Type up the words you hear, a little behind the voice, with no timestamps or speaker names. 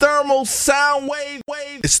Thermal Sound Wave.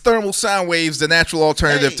 It's Thermal Sound Waves, the natural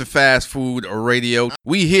alternative to fast food or radio.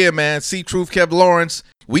 We here, man. C-Truth, Kev Lawrence.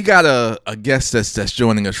 We got a guest that's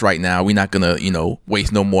joining us right now. We're not gonna,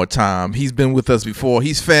 waste no more time. He's been with us before.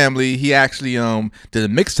 He's family. He actually did a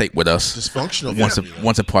mixtape with us. Dysfunctional family.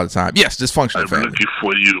 Once upon a time. Yes, Dysfunctional family. I'm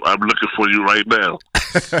looking for you right now.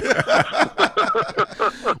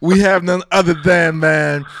 We have none other than,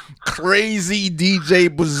 man, Crazy DJ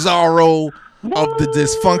Bizarro of the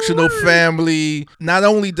Dysfunctional family. Not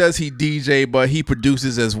only does he DJ, but he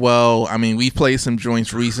produces as well. I mean, we played some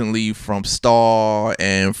joints recently from Star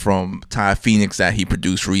and from Ty Phoenix that he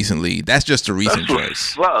produced recently. That's just a recent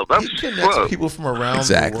choice. Wow, that's people from around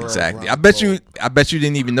the world. Exactly. I bet you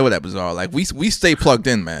didn't even know that, Bizarro. Like we stay plugged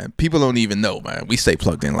in, man. People don't even know, man. We stay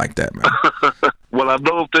plugged in like that, man. Well, I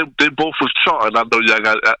know if they both was charting. I know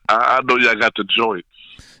y'all got the joint.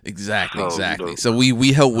 Exactly. So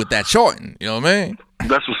we help with that charting. You know what I mean?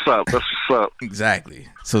 That's what's up. Exactly.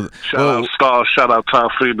 So shout out Star, shout out Ty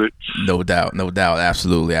Phoenix. No doubt.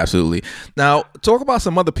 Absolutely. Now talk about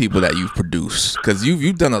some other people that you've produced, because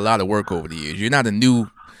you've done a lot of work over the years. You're not a newbie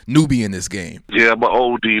in this game. Yeah, I'm an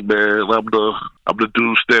oldie, man. I'm the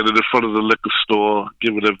dude standing in front of the liquor store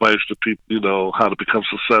giving advice to people, how to become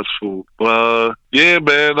successful. Yeah,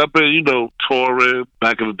 man, I've been, touring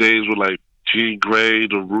back in the days with like Jean Grey,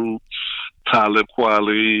 The Roots, Talib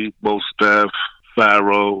Kweli, Mos Def,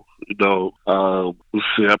 Pharaoh. Let's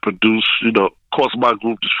see, I produced, of course, my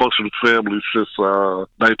group Dysfunctional Family since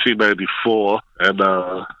 1994, and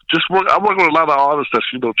I'm working with a lot of artists that's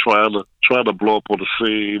trying to blow up on the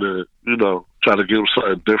scene and trying to give them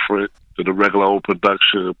something different than the regular old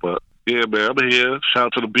production. But yeah, man, I'm here. Shout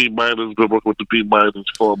out to the Beat Miners. Been working with the Beat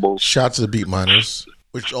Miners for almost. Shout out to the Beat Miners,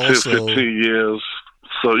 which also 15 years.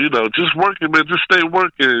 So, just working, man, just stay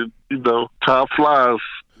working, time flies,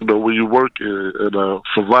 when you're working and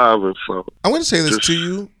surviving. So I'm going to say this to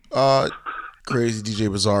you, Crazy DJ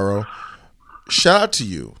Bizarro. Shout out to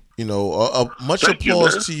you. Much Thank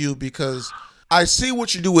applause to you, because I see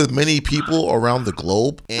what you do with many people around the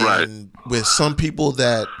globe, and with some people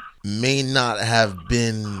that may not have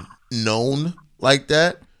been known like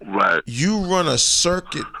that. Right. You run a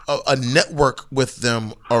circuit, a network with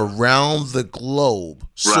them around the globe,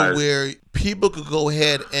 so where people could go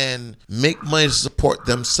ahead and make money to support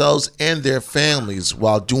themselves and their families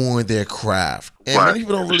while doing their craft. And many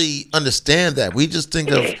people don't really understand that. We just think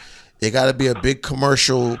of it got to be a big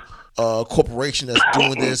commercial corporation that's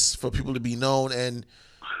doing this for people to be known, and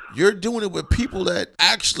you're doing it with people that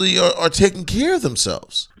actually are taking care of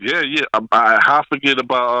themselves. Yeah. I forget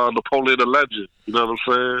about Napoleon the Legend. You know what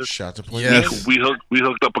I'm saying? Shout to play. Yes. We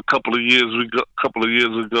hooked up a couple of years ago,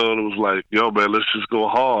 and it was like, yo, man, let's just go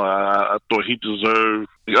hard. I thought he deserved.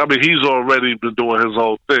 I mean, he's already been doing his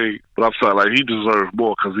own thing, but I'm saying like he deserves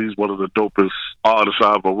more because he's one of the dopest artists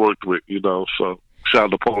I ever worked with. So. Shout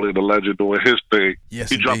out to Napoleon the Legend doing his thing.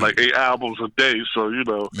 Yes, he dropped like 8 albums a day, so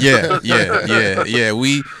Yeah.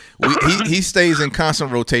 He stays in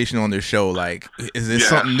constant rotation on this show. Like, is there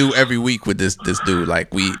something new every week with this dude?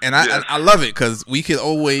 Like I love it because we could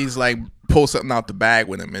always like pull something out the bag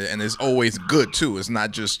with him, and it's always good too. It's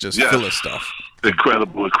not just filler stuff.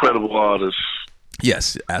 Incredible artist.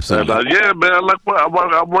 Yes, absolutely. And, yeah, man.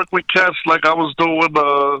 I work with cats like I was doing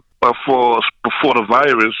before the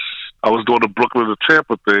virus. I was doing the Brooklyn to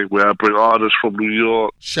Tampa thing where I bring artists from New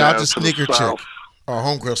York. Shout out to Sneaker Chick, our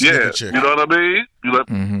homegirl Sneaker Chick. You know what I mean? You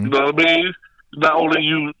know what I mean? Not only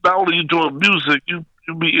you doing music, you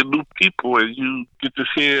meeting new people, and you get to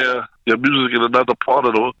hear your music in another part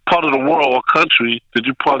of the world or country that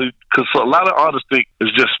you probably, because a lot of artists think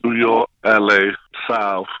it's just New York, LA,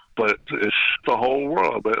 South. But it's the whole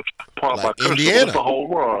world, man. It's part of my country. It's the whole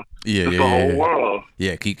world. The whole world.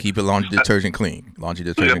 Yeah, keep it laundry detergent clean.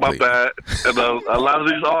 Yeah, my bad. And a lot of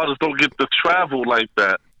these artists don't get to travel like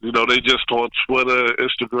that. They just on Twitter,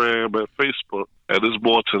 Instagram, and Facebook. And there's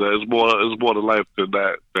more to that. It's more to life than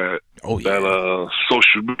that. That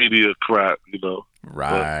social media crap.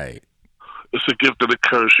 Right. But it's a gift and a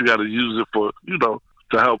curse. You got to use it for to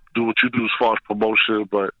help do what you do as far as promotion,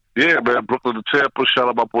 but. Yeah, man, Brooklyn to Tampa. Shout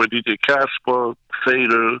out my boy DJ Casper,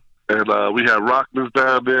 Fader, and we had Rockness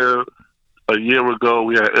down there a year ago.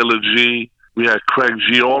 We had Illa G. We had Craig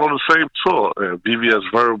G. All on the same tour. And VVS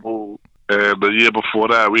Verbal. And the year before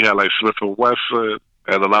that, we had like Smith & Wesson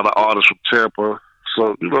and a lot of artists from Tampa.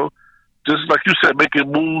 So, just like you said,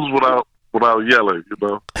 making moves without yelling,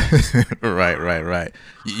 Right.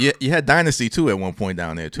 You had Dynasty, too, at one point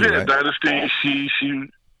down there, too, right? Yeah, Dynasty,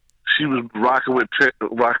 she was rocking with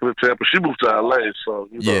Tampa. She moved to LA, so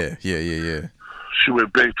Yeah. She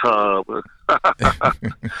went big time.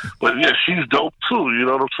 But yeah, she's dope too. You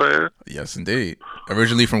know what I'm saying? Yes, indeed.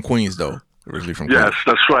 Originally from Queens, though. Originally from Yes, Queens.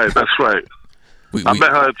 that's right. That's right. I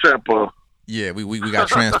met her in Tampa. Yeah, we got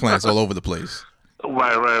transplants all over the place.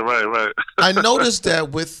 Right. I noticed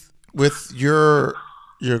that with your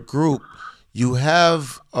group, you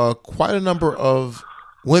have quite a number of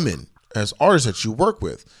women as artists that you work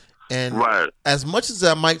with. And as much as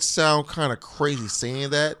that might sound kind of crazy saying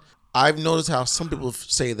that, I've noticed how some people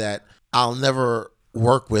say that I'll never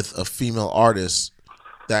work with a female artist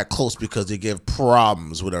that close because they give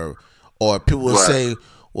problems with her. Or people will say,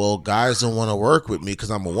 well, guys don't want to work with me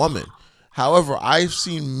because I'm a woman. However, I've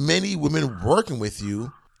seen many women working with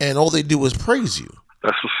you, and all they do is praise you.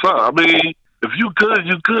 That's what's up. I mean, if you good,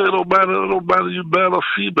 you good. No matter you male or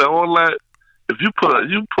female. All that. If you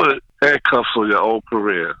put handcuffs on your own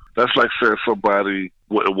career, that's like saying somebody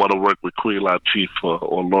wouldn't want to work with Queen Latifah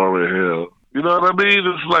or Lauryn Hill. You know what I mean?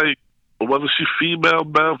 It's like whether she female,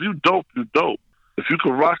 male. If you dope, you dope. If you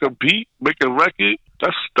can rock a beat, make a record,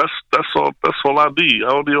 that's all. That's all I need. I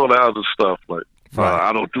don't need all that other stuff. Like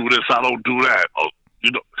I don't do this, I don't do that.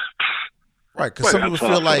 You know. Right, because some people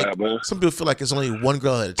feel like it's only one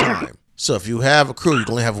girl at a time. So if you have a crew, you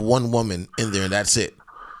can only have one woman in there, and that's it.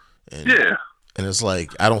 And, and it's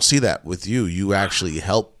like I don't see that with you. You actually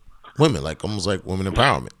help women, like almost like women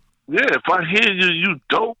empowerment. Yeah, if I hear you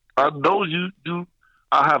dope. I know you.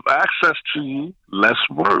 I have access to you. Let's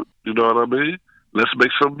work. You know what I mean? Let's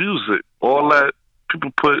make some music. All that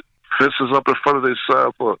people put fences up in front of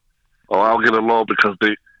themselves for. Oh, I'll get along because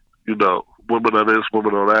they, women are this,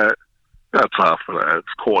 women are that. Got time for that.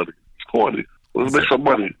 It's corny. Let's make some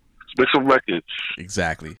money. Let's make some records.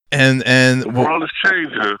 Exactly. And the world is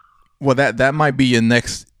changing. Well, that might be your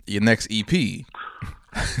next EP. Because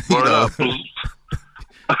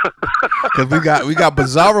we got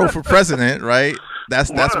Bizarro for president, right?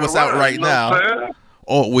 That's what's out right now.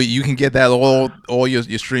 Oh, you can get that all your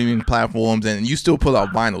streaming platforms, and you still put out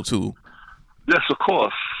vinyl too. Yes, of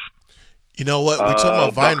course. You know what? We're talking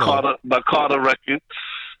about vinyl. The Carter Records.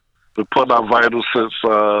 Been putting out vinyl since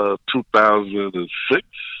 2006,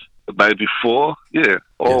 94. Yeah,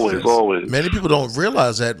 always. Many people don't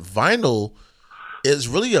realize that vinyl is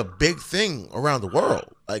really a big thing around the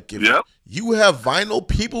world. Like if you have vinyl,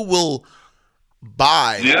 people will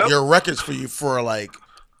buy your records for you for like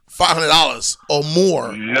 $500 or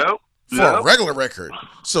more for a regular record.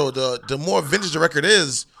 So the more vintage the record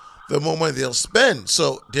is, the more money they'll spend.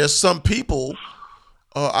 So there's some people.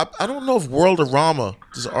 I don't know if Worldorama,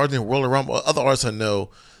 there's an artist named Worldorama, other artists I know,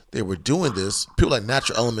 they were doing this. People like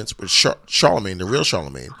Natural Elements with Charlemagne, the real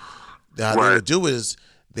Charlemagne. How they would do is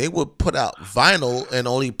they would put out vinyl and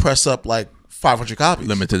only press up like 500 copies.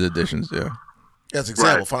 Limited editions, yeah. That's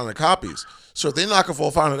example, 500 copies. So if they knock it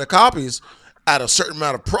for 500 copies at a certain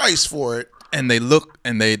amount of price for it, and they look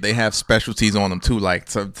and they have specialties on them too, like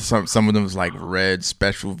some of them is like red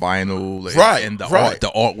special vinyl, and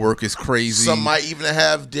the artwork is crazy. Some might even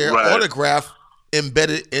have their autograph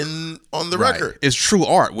embedded on the record. It's true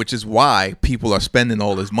art, which is why people are spending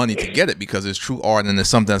all this money to get it, because it's true art and it's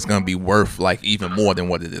something that's going to be worth like even more than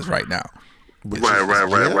what it is right now.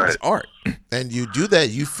 Right. It's art, and you do that,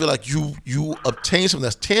 you feel like you obtain something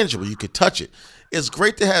that's tangible. You could touch it. It's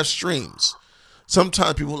great to have streams.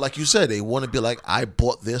 Sometimes people, like you said, they want to be like, I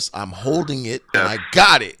bought this, I'm holding it, and I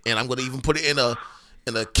got it, and I'm going to even put it in a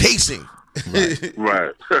casing.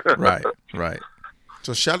 Right.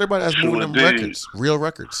 So shout out everybody that's moving them records, real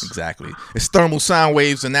records. Exactly. It's Thermal Sound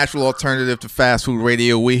Waves, a natural alternative to fast food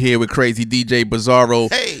radio. We're here with Crazy DJ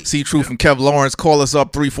Bizarro, C-Truth, and Kev Lawrence. Call us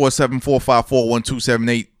up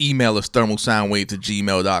 347-454-1278. Email us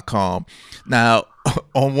thermalsoundwaves@gmail.com. Now,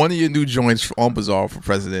 on one of your new joints on Bizarro for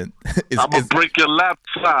President, I'm gonna break your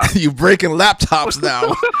laptop. You breaking laptops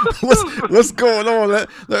now? What's going on? Let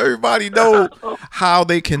everybody know how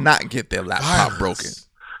they cannot get their laptop broken.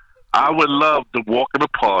 I would love to walk in a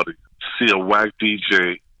party, see a whack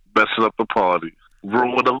DJ messing up the party,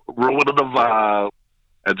 ruining the vibe,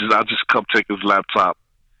 and I just come take his laptop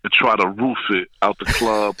and try to roof it out the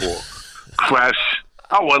club or crash.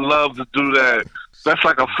 I would love to do that. That's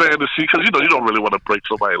like a fantasy, because you don't really want to break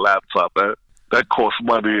somebody's laptop. That costs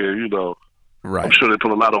money, and I'm sure they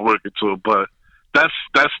put a lot of work into it. But that's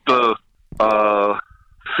the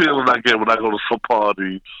feeling I get when I go to some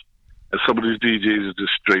parties. And some of these DJs are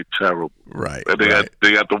just straight terrible. Right. And they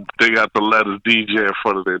got the letters DJ in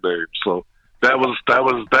front of their name. So that was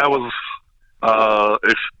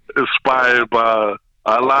inspired by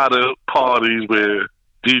a lot of parties where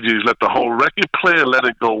DJs let the whole record play and let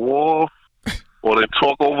it go off, or they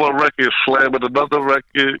talk over a record, slam at another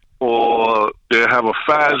record. or they have a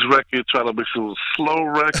fast record trying to mix it with a slow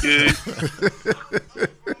record,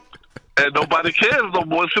 and nobody cares no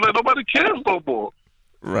more. It seems like nobody cares no more.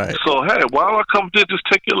 Right. So hey, why don't I come there? Just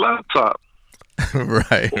take your laptop.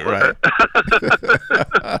 Right.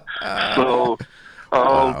 So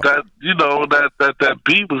that that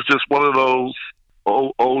beat was just one of those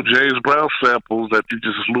old James Brown samples that you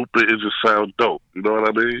just loop it and just sound dope. You know what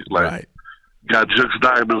I mean? Like got Jux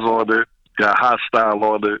Diamonds on it, got Hostile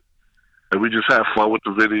on it, and we just had fun with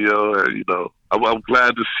the video. And I'm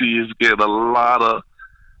glad to see it's getting a lot of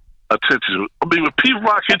attention. I mean, when Pete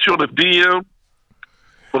Rock hit you on the DM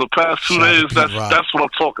for the past 2 days, that's what I'm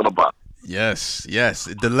talking about. Yes,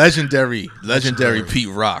 the legendary Pete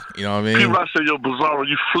Rock. You know what I mean? Pete Rock said, "Yo, Bizarro,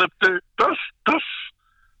 you flipped it."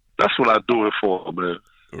 That's what I do it for, man.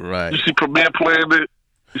 Right. You see Premier playing it.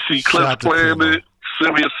 You see Clips playing it.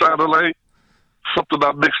 Sirius Satellite. Something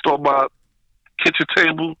I mixed on my kitchen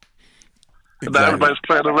table. And now everybody's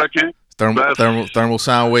playing the record. Thermal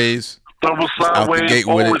sound waves. Thermal sound waves.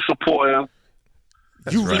 Always supporting.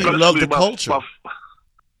 You really love the culture.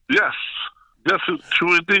 Yes. Yes, it's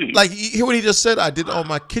true indeed. Like, you hear what he just said? I did it on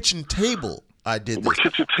my kitchen table. I did this.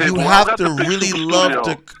 Kitchen table. You have to really love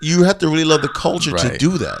the culture to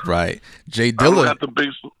do that. Right. Jay Dilla.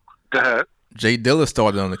 Go ahead. Jay Dilla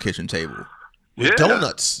started on the kitchen table. With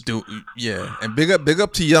donuts. Yeah. And big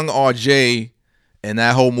up to young RJ and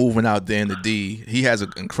that whole movement out there in the D. He has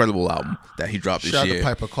an incredible album that he dropped this year. Shout out to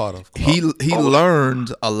Piper Carter. He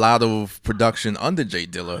learned a lot of production under Jay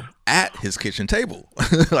Dilla at his kitchen table.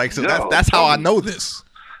 That's how I know this.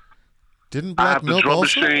 Didn't I Black have the Milk drum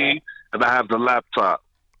also? machine and I have the laptop,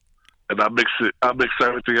 and I mix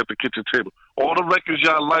everything at the kitchen table. All the records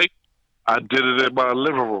y'all like, I did it in my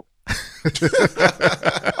living room.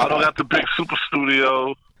 I don't have the big super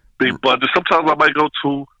studio, big budget. Sometimes I might go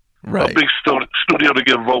to a big studio to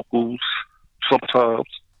get vocals. Sometimes,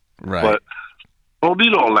 but don't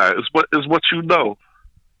need all that. It's what you know.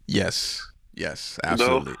 Yes,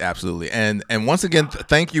 absolutely. And once again,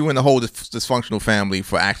 thank you and the whole dysfunctional family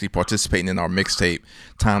for actually participating in our mixtape,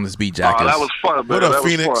 Timeless Beat Jackets. Oh, that was fun, man. What up,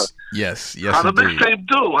 Phoenix? Yes. How did the mixtape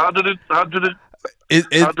do? How did it?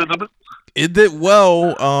 It did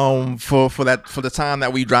well for the time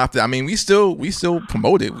that we dropped it. I mean, we still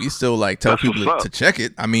promote it. We still tell people to check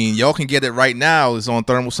it. I mean, y'all can get it right now. It's on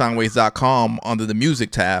thermalsoundwaves.com under the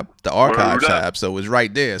music tab, the archive tab. So it's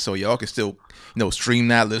right there. So y'all can still stream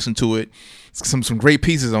that, listen to it. Some great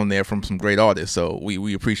pieces on there from some great artists. So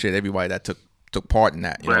we appreciate everybody that took part in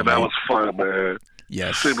that. Man, that was fun, man.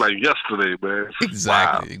 Yes. It seemed like yesterday, man.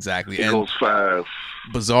 Exactly. It goes fast.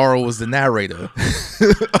 Bizarro was the narrator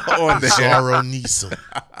on there. Bizarro Neeson.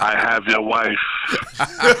 I have your wife.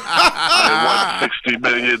 I won $60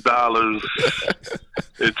 million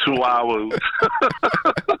in 2 hours.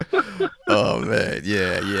 Oh man,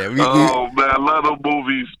 yeah. Man, I love those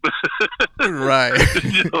movies. Right.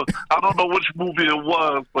 I don't know which movie it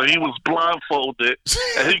was, but he was blindfolded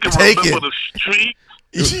and he can remember the street.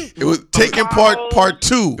 It was Taken Part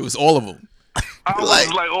 2. It was all of them. I was like,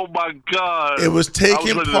 oh my God. It was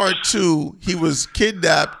Taken Part 2. He was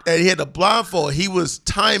kidnapped and he had a blindfold. He was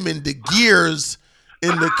timing the gears in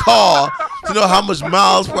the car to know how much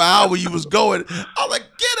miles per hour you was going. I was like,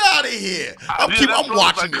 get out of here. I'm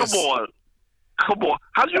watching this. Come on.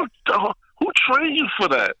 Who trained you for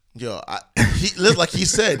that? Yo, like he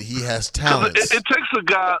said, he has talent. It takes a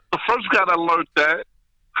guy, the first guy that learned that.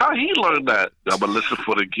 How he learned that? I'm gonna listen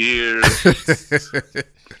for the gears.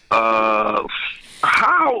 How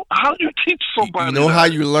you teach somebody? You know how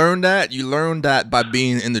you learn that? You learn that by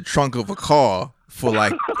being in the trunk of a car for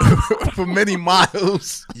for many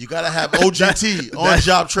miles. You gotta have OJT,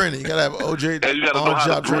 on-job training. You gotta have OJT, and you gotta know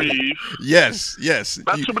how to breathe. Yes.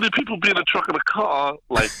 Not too many people be in the trunk of the car,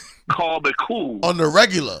 calm and cool. On the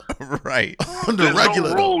regular, right? On the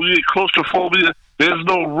regular, no rule. You get claustrophobia. There's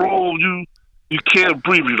no rule. You can't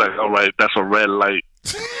breathe. You're like, all right, that's a red light.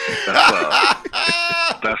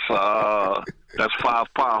 That's 5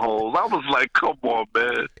 potholes. I was like, come on,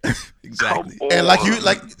 man. Exactly. And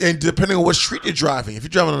and depending on what street you're driving, if you're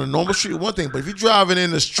driving on a normal street, one thing. But if you're driving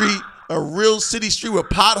in a street, a real city street with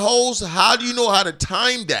potholes, how do you know how to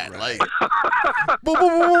time that? Like, boom,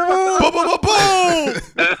 boom, boom, boom, boom.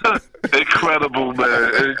 Incredible,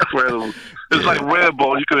 man. Incredible. It's like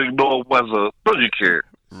Rambo. You can ignore weather. No, you can't.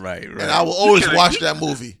 Right. And I will always watch that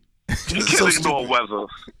movie. You can't ignore weather.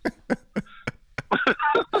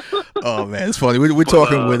 Oh man, it's funny. We're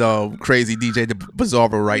talking with crazy DJ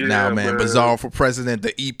Bizarro right now, man. Bizarro for President.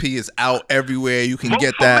 The EP is out everywhere. You can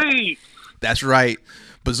get that. Me. That's right.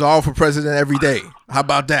 Bizarro for President every day. How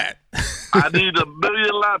about that? I need 1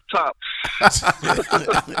 million laptops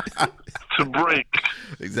to break.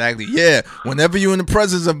 Exactly. Yeah. Whenever you're in the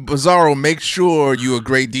presence of Bizarro, make sure you're a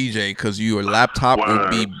great DJ because your laptop will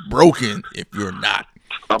be broken if you're not.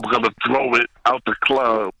 I'm gonna throw it out the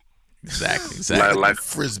club. Exactly. Like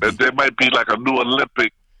Frisbee. And there might be like a new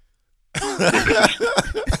Olympic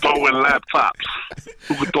throwing laptops.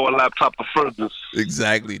 Who could throw a laptop the furthest?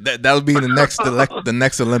 Exactly. That'll be the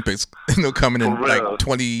next Olympics. Coming in like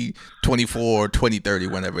 2024 or 2030,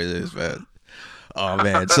 whenever it is, man. Oh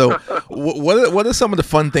man. So what are some of the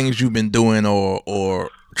fun things you've been doing or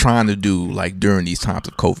trying to do like during these times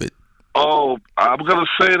of COVID? Oh, I'm gonna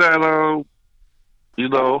say that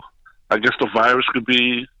I guess the virus could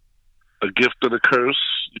be a gift and a curse.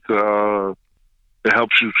 It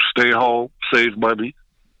helps you stay home, save money.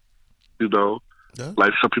 Yeah.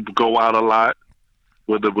 Like some people go out a lot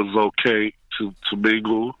when it was okay to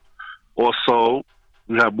mingle. Also,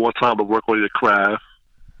 you have more time to work on your craft.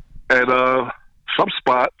 And some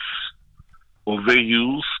spots or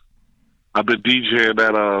venues, I've been DJing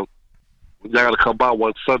at y'all gotta come by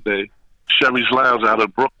one Sunday. Sherry's Lounge out in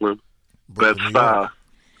Brooklyn, Bed-Stuy.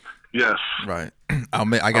 Yes. Right.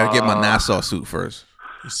 I gotta get my Nassau suit first.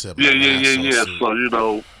 Yeah.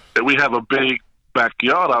 So and we have a big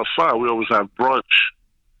backyard outside. We always have brunch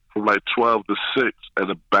from like 12 to 6, and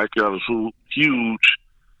the backyard is huge.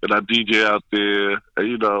 And I DJ out there,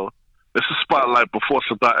 and it's a spot like before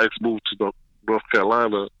Sadat X moved to North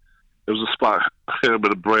Carolina. It was a spot him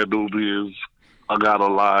and the Brand Nubians hung out a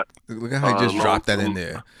lot. Look at how he just dropped that in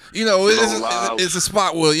there. It's a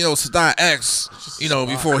spot where Sadat X,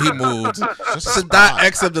 before he moved, Sadat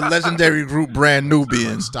X of the legendary group Brand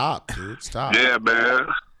Nubians. Stop, dude. Stop. Yeah, man.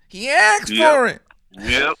 He asked for it.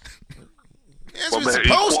 Yep. That's what it's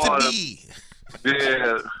supposed to be.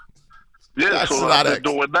 Yeah. That's so I've been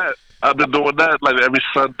doing that. I've been doing that like every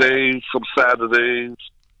Sunday, some Saturdays,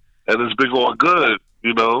 and it's been going good,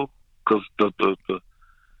 because the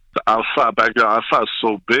outside backyard outside is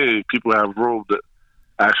so big, people have room to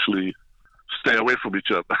actually stay away from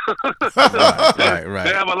each other. Right.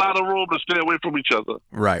 They have a lot of room to stay away from each other.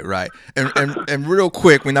 Right. And real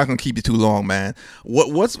quick, we're not gonna keep you too long, man.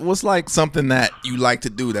 What's like something that you like to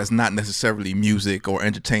do that's not necessarily music or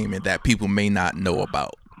entertainment that people may not know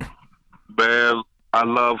about? Man, I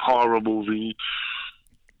love horror movies.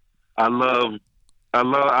 I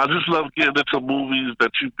just love getting into movies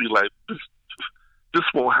that you'd be like, this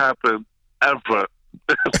won't happen ever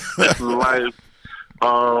in life.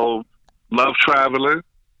 Love traveling,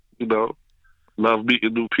 love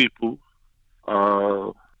meeting new people,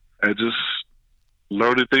 and just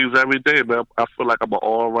learning things every day, man. I feel like I'm an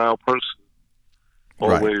all-around person.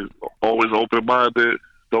 Always open-minded,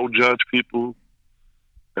 don't judge people,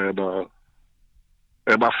 and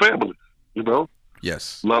my family,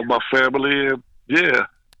 Yes. Love my family, and yeah.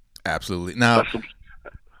 Absolutely. Now,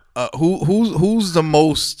 who's the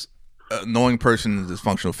most annoying person in the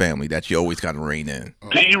dysfunctional family that you always got to rein in?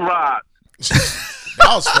 D-Rock.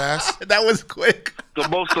 That was fast. That was quick. The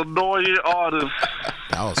most annoying artist.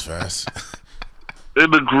 That was fast. In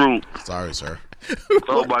the group. Sorry, sir.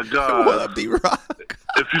 Oh my God. What up, D-Rock?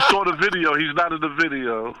 If you saw the video, he's not in the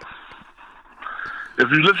video. If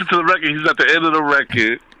you listen to the record, he's at the end of the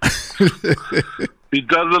record. He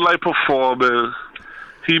doesn't like performing.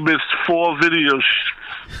 He missed 4 video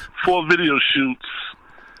shoots,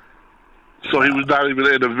 so he was not even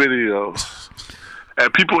in the video.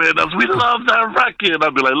 And people hit us, we love that record. And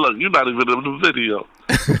I'd be like, look, you're not even in the video.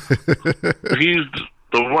 He's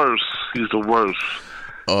the worst. He's the worst.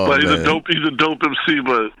 Oh, but man. He's a dope MC.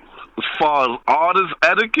 But as far as artist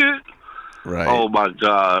etiquette, right? Oh my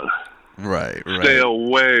God, right. Stay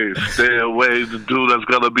away. The dude that's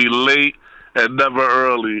gonna be late and never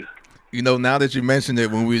early. Now that you mentioned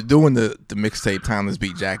it, when we were doing the mixtape Timeless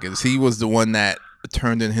Beat Jackets, he was the one that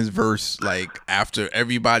turned in his verse like after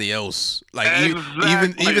everybody else, like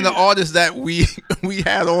exactly. even the artists that we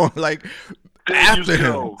had on like there after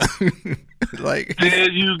him. Like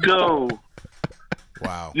there you go.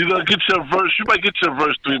 Wow. You're gonna get your verse. You might get your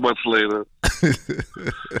verse 3 months later.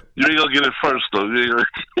 You ain't gonna get it first though.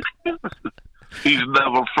 He's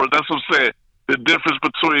never first. That's what I'm saying. The difference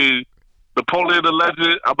between Napoleon the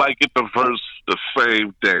Legend, I might get the verse the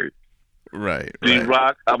same day. Right.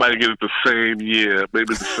 D-Rock, I might get it the same year,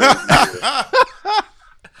 maybe the same year.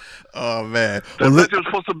 Oh man, The Legend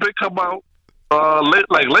was supposed to come out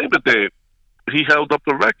like Labor Day. He held up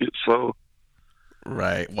the record, so.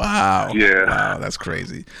 Right. Wow. Yeah. Wow, that's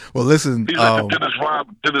crazy. Well, listen. He's like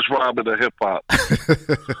Dennis Rodman of hip hop.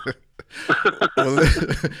 Well,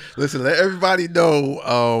 listen, let everybody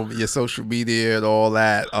know your social media and all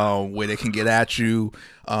that, where they can get at you.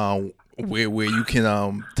 where you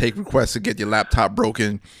can take requests to get your laptop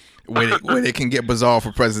broken, where they can get Bizarro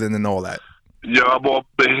for president and all that. Yo, I'm on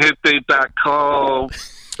mihente.com.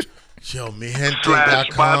 Yo,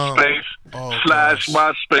 mihente.com.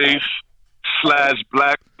 /MySpace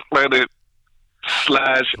Black Planet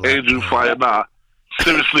 /Angel Fire. Nah,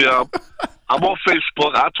 seriously, I'm on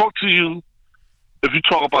Facebook. I talk to you if you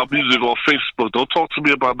talk about music on Facebook. Don't talk to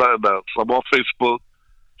me about nothing else. I'm on Facebook,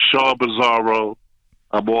 Sean Bizarro.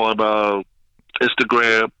 I'm on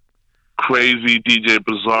Instagram, Crazy DJ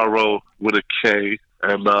Bizarro with a K,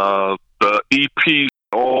 and the EP,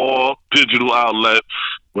 all digital outlets,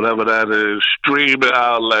 whatever that is, streaming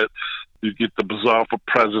outlets. You get the Bizarro for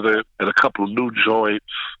President and a couple of new joints.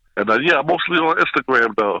 And yeah, mostly on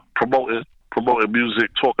Instagram though, promoting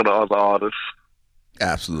music, talking to other artists.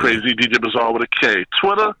 Absolutely. Crazy DJ Bizarro with a K.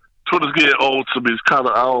 Twitter's getting old to me. It's kind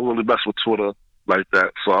of, I don't really mess with Twitter like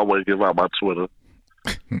that, so I won't give out my Twitter.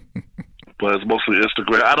 But it's mostly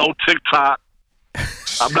Instagram. I don't TikTok.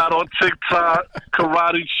 I'm not on TikTok,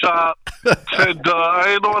 Karate Chop, Tinder.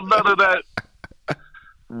 I ain't on none of that.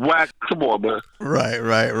 Whack. Come on, man. Right.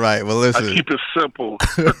 Well, listen. I keep it simple.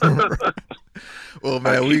 Well,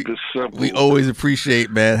 man, we always appreciate,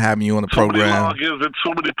 man, having you on the program. Too many logins and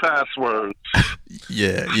too many passwords.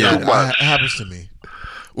 Yeah. That happens to me.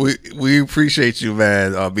 We appreciate you,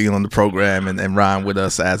 man, being on the program and riding with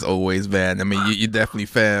us as always, man. I mean, you definitely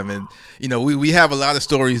fam, and you know we have a lot of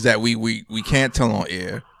stories that we can't tell on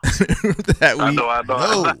air. I know.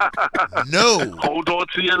 No. Hold on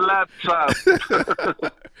to your laptop.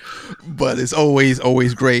 But it's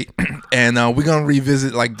always great, and we're gonna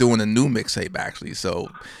revisit like doing a new mixtape actually. So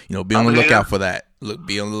you know, be on the lookout for that.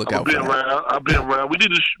 Be on the lookout for that. I'll be around. We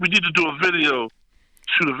need to do a video.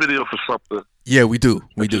 Shoot a video for something. Yeah, we do.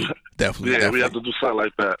 Definitely. Yeah, we have to do something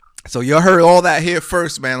like that. So y'all heard all that here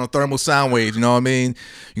first, man, on Thermal Sound Waves. You know what I mean?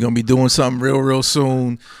 You're gonna be doing something real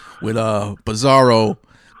soon with Bizarro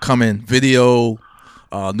coming, video,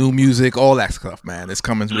 new music, all that stuff, man. It's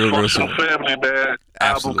coming real soon. Family, man.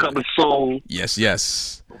 Absolutely. Album coming soon.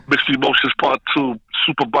 Yes. Mixed Emotions Part 2,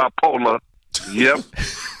 Super Bipolar. Yep.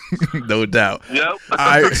 No doubt. Yep. All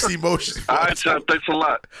right. Mixed Emotions. All right, John. Thanks a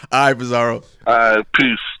lot. All right, Bizarro. All right,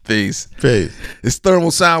 peace. It's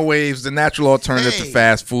Thermal Sound Waves, the natural alternative to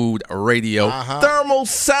fast food radio. Uh-huh. Thermal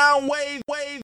Sound Wave.